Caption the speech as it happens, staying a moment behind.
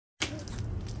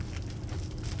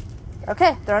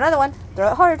Okay, throw another one.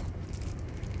 Throw it hard.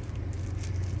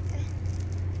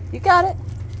 You got it.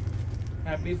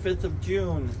 Happy 5th of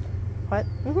June. What?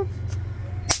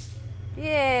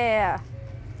 Yeah.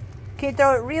 Can you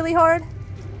throw it really hard?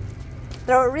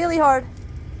 Throw it really hard.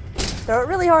 Throw it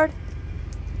really hard.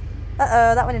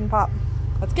 Uh-oh, that one didn't pop.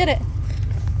 Let's get it.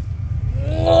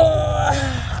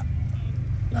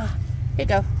 Here you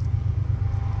go.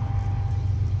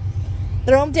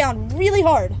 Throw them down really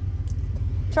hard.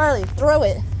 Charlie, throw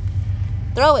it.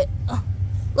 Throw it.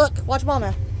 Look, watch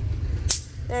Mama.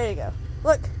 There you go.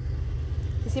 Look.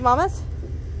 You see Mama's?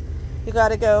 You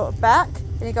gotta go back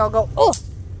and you gotta go, oh!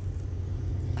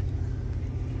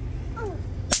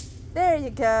 There you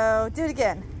go. Do it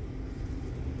again.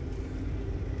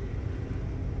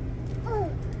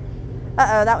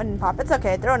 Uh-oh, that one didn't pop. It's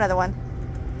okay. Throw another one.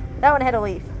 That one hit a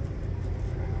leaf.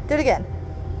 Do it again.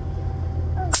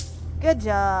 Good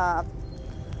job.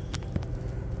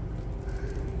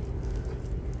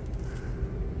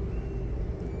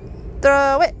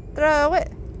 Throw it. Throw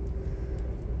it.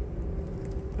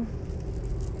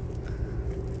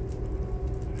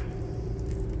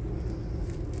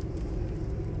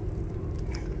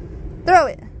 Throw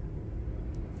it.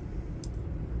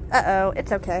 Uh-oh,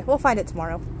 it's okay. We'll find it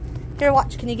tomorrow. Here,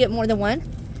 watch. Can you get more than one?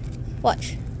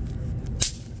 Watch.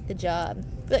 Good job.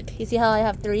 Look, you see how I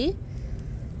have 3?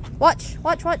 Watch,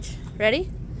 watch, watch.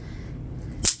 Ready?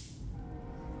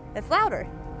 It's louder.